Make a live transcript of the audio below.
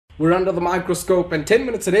We're under the microscope, and 10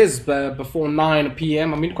 minutes it is before 9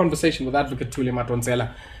 p.m. I'm in conversation with Advocate Thuli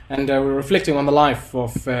Madonsela, and we're reflecting on the life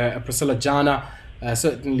of Priscilla Jana,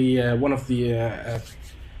 certainly one of the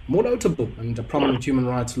more notable and prominent human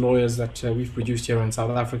rights lawyers that we've produced here in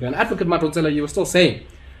South Africa. And Advocate Madonsela, you were still saying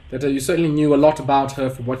that you certainly knew a lot about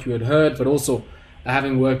her from what you had heard, but also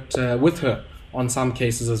having worked with her on some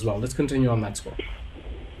cases as well. Let's continue on that score.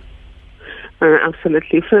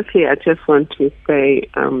 Absolutely. Firstly, I just want to say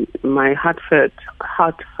my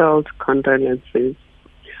heartfelt condolences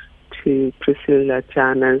to Priscilla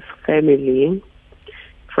Jana's family,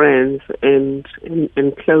 friends, and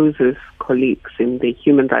closest colleagues in the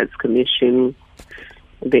Human Rights Commission,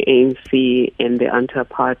 the ANC, and the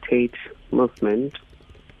anti-apartheid movement.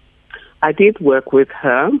 I did work with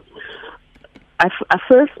her. I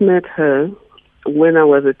first met her when I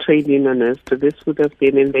was a trade unionist. This would have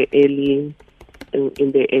been in the early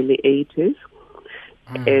 80s,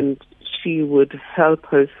 and she would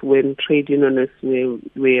help us when trade unionists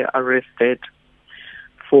were arrested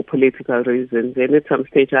for political reasons. And at some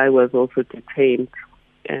stage, I was also detained,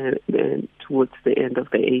 and towards the end of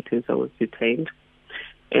the 80s, I was detained.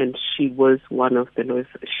 And she was one of the lawyers.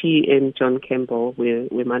 She and John Campbell were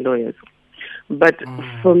my lawyers. But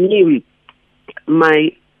for me,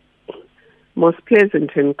 my most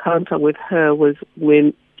pleasant encounter with her was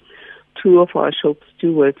when two of our shop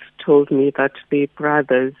stewards told me that their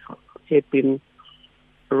brothers had been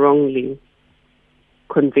wrongly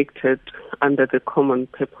convicted under the common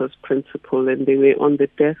purpose principle, and they were on the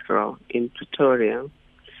death row in Pretoria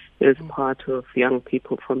as part of young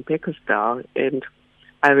people from Bekkersdal. And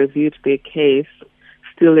I reviewed their case,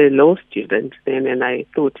 still a law student then, and I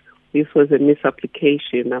thought this was a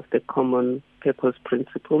misapplication of the common purpose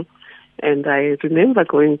principle. And I remember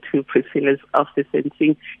going to Priscilla's office and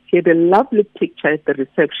seeing she had a lovely picture at the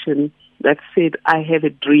reception that said, "I have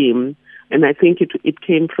a dream." And I think it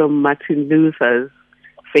came from Martin Luther's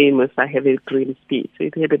famous "I have a dream" speech.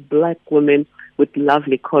 It had a black woman with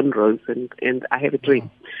lovely cornrows and "I have a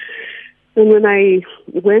dream." And when I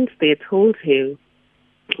went there, told her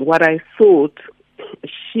what I thought,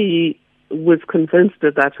 she was convinced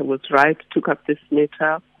that I was right, took up this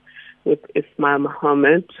matter with Ismail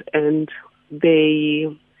Mohammed, and they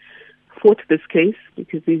fought this case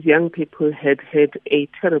because these young people had had a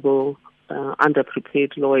terrible,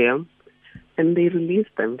 underprepared lawyer, and they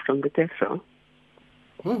released them from the death row.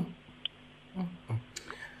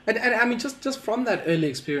 And I mean, just from that early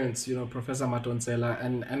experience, Professor Madonsela,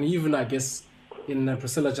 and even, I guess, in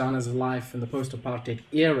Priscilla Jana's life in the post-apartheid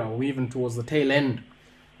era, or even towards the tail end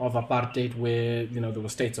of apartheid, where, there were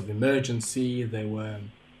states of emergency, there were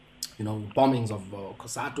bombings of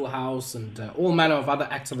Kosato House and all manner of other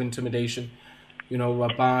acts of intimidation,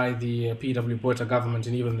 by the P.W. Botha government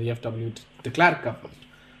and even the F.W. de Klerk government.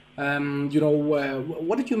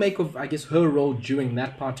 What did you make of, I guess, her role during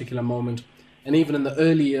that particular moment, and even in the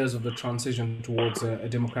early years of the transition towards a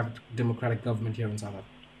democratic government here in South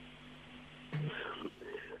Africa?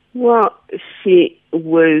 Well, she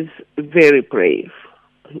was very brave.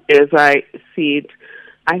 As I said,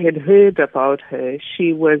 I had heard about her.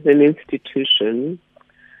 She was an institution.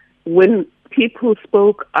 When people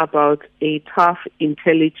spoke about a tough,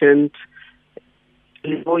 intelligent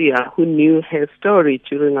lawyer who knew her story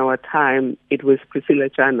during our time, it was Priscilla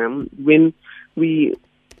Jana. When we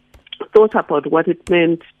thought about what it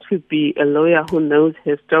meant to be a lawyer who knows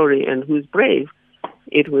her story and who's brave,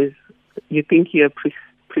 it was, you think you're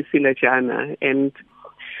Priscilla Jana. And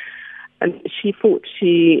she fought.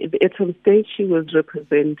 At some stage, she was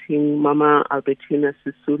representing Mama Albertina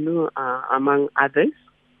Sisulu, among others.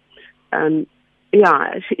 And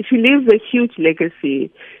she leaves a huge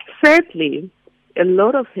legacy. Sadly, a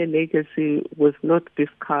lot of her legacy was not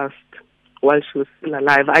discussed while she was still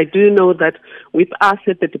alive. I do know that with us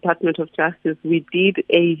at the Department of Justice, we did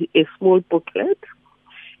a small booklet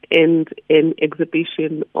and an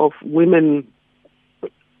exhibition of women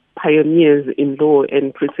pioneers in law,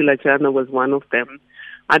 and Priscilla Jana was one of them.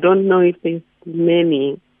 I don't know if there's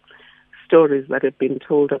many stories that have been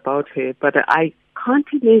told about her, but I can't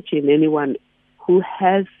imagine anyone who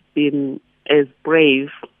has been as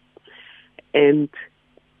brave and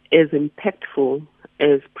as impactful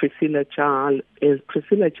as Priscilla Jana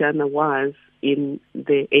was in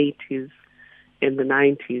the 80s and the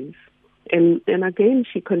 90s. And again,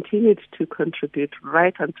 she continued to contribute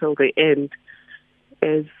right until the end.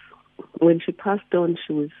 As when she passed on,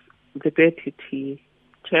 she was the deputy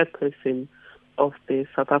chairperson of the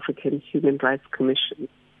South African Human Rights Commission.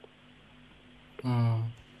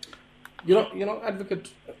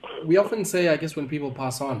 Advocate, we often say, I guess, when people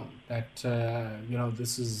pass on that,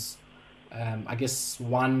 this is I guess,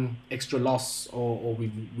 one extra loss, or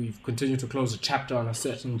we've continued to close a chapter on a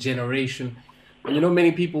certain generation. And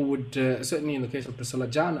many people would, certainly in the case of Priscilla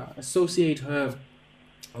Jana, associate her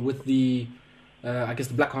with the, I guess,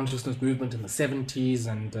 the Black consciousness movement in the 70s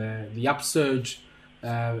and the upsurge,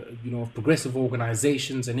 of progressive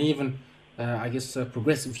organizations and even, I guess,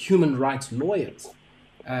 progressive human rights lawyers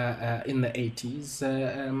in the 80s.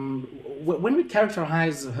 When we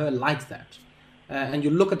characterize her like that, and you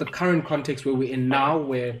look at the current context where we're in now,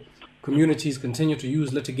 where communities continue to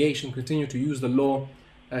use litigation, continue to use the law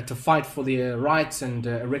to fight for their rights and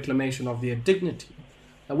reclamation of their dignity,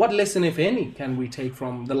 what lesson, if any, can we take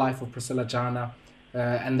from the life of Priscilla Jana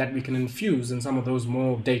and that we can infuse in some of those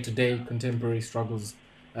more day-to-day contemporary struggles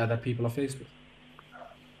that people are faced with?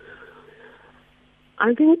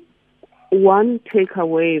 I think one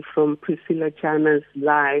takeaway from Priscilla Jana's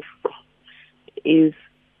life is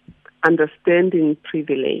understanding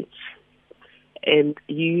privilege and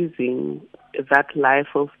using that life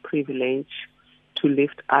of privilege to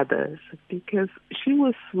lift others, because she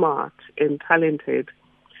was smart and talented.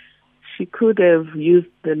 She could have used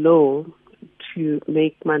the law to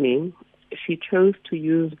make money. She chose to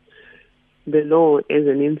use the law as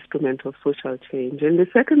an instrument of social change. And the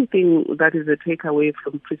second thing that is a takeaway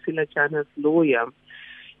from Priscilla Jana's lawyer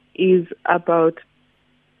is about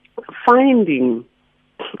finding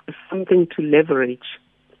something to leverage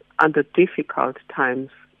under difficult times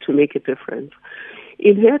to make a difference.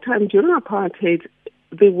 In her time during apartheid,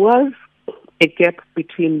 there was a gap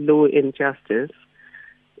between law and justice.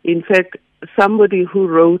 In fact, somebody who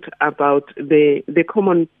wrote about the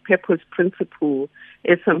common purpose principle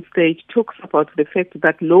at some stage talks about the fact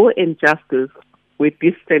that law and justice were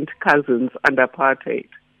distant cousins under apartheid,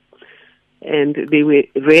 and they were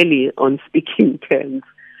rarely on speaking terms.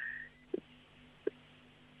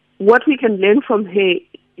 What we can learn from her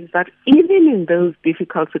is that even in those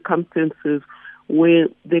difficult circumstances where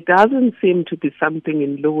there doesn't seem to be something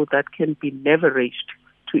in law that can be leveraged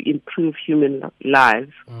to improve human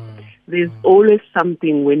lives, there's always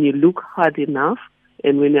something when you look hard enough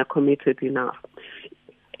and when you're committed enough.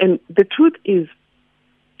 And the truth is,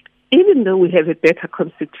 even though we have a better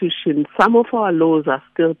constitution, some of our laws are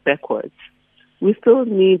still backwards. We still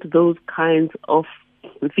need those kinds of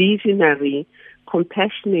visionary,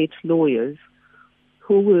 compassionate lawyers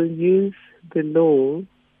who will use the law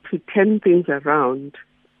to turn things around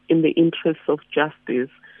in the interests of justice,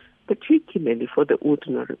 particularly for the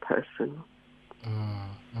ordinary person.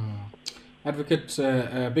 Advocate,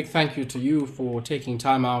 a big thank you to you for taking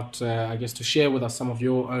time out, I guess, to share with us some of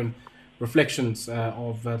your own reflections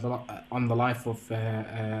on the life of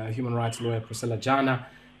human rights lawyer Priscilla Jana,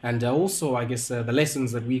 and also, I guess, the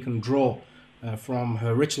lessons that we can draw from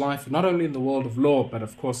her rich life, not only in the world of law, but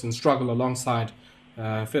of course in struggle alongside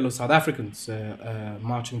fellow South Africans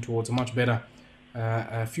marching towards a much better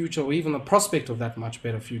future, or even the prospect of that much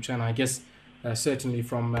better future. And I guess certainly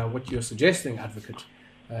from what you're suggesting, Advocate,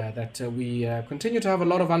 that we continue to have a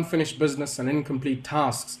lot of unfinished business and incomplete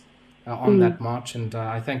tasks on that march. And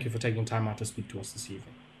I thank you for taking time out to speak to us this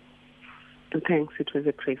evening. Thanks. It was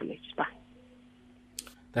a privilege. Bye.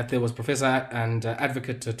 That there was Professor and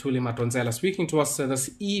Advocate Thuli Madonsela speaking to us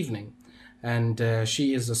this evening. And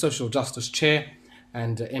she is the Social Justice Chair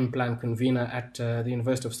and M-Plan Convener at the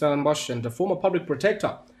University of Stellenbosch, and a former public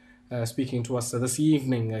protector speaking to us this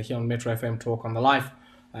evening here on Metro FM Talk on the life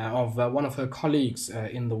of one of her colleagues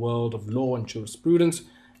in the world of law and jurisprudence,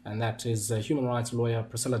 and that is human rights lawyer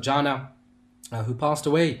Priscilla Jana, who passed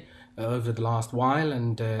away over the last while,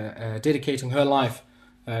 and dedicating her life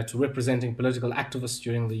to representing political activists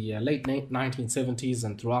during the late 1970s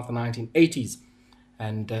and throughout the 1980s.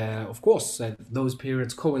 And of course, those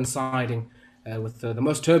periods coinciding with the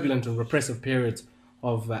most turbulent and repressive periods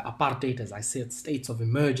of apartheid, as I said, states of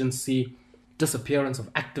emergency, disappearance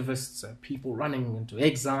of activists, people running into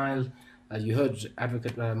exile. You heard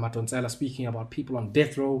Advocate Madonsela speaking about people on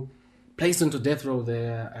death row, placed into death row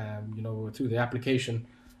there, through the application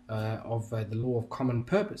of the law of common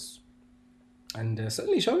purpose. And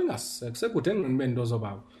certainly showing us, we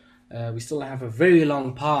still have a very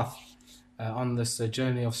long path on this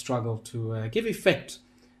journey of struggle to give effect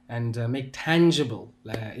and make tangible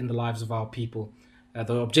in the lives of our people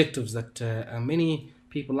the objectives that many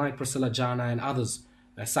people like Priscilla Jana and others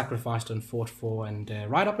sacrificed and fought for, and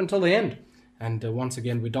right up until the end. And once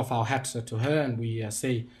again, we doff our hats to her, and we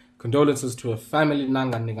say condolences to her family.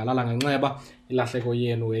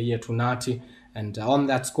 And on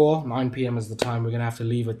that score, 9 p.m. is the time. We're going to have to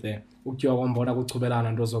leave it there.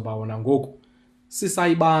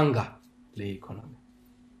 Sisayibanga le economy.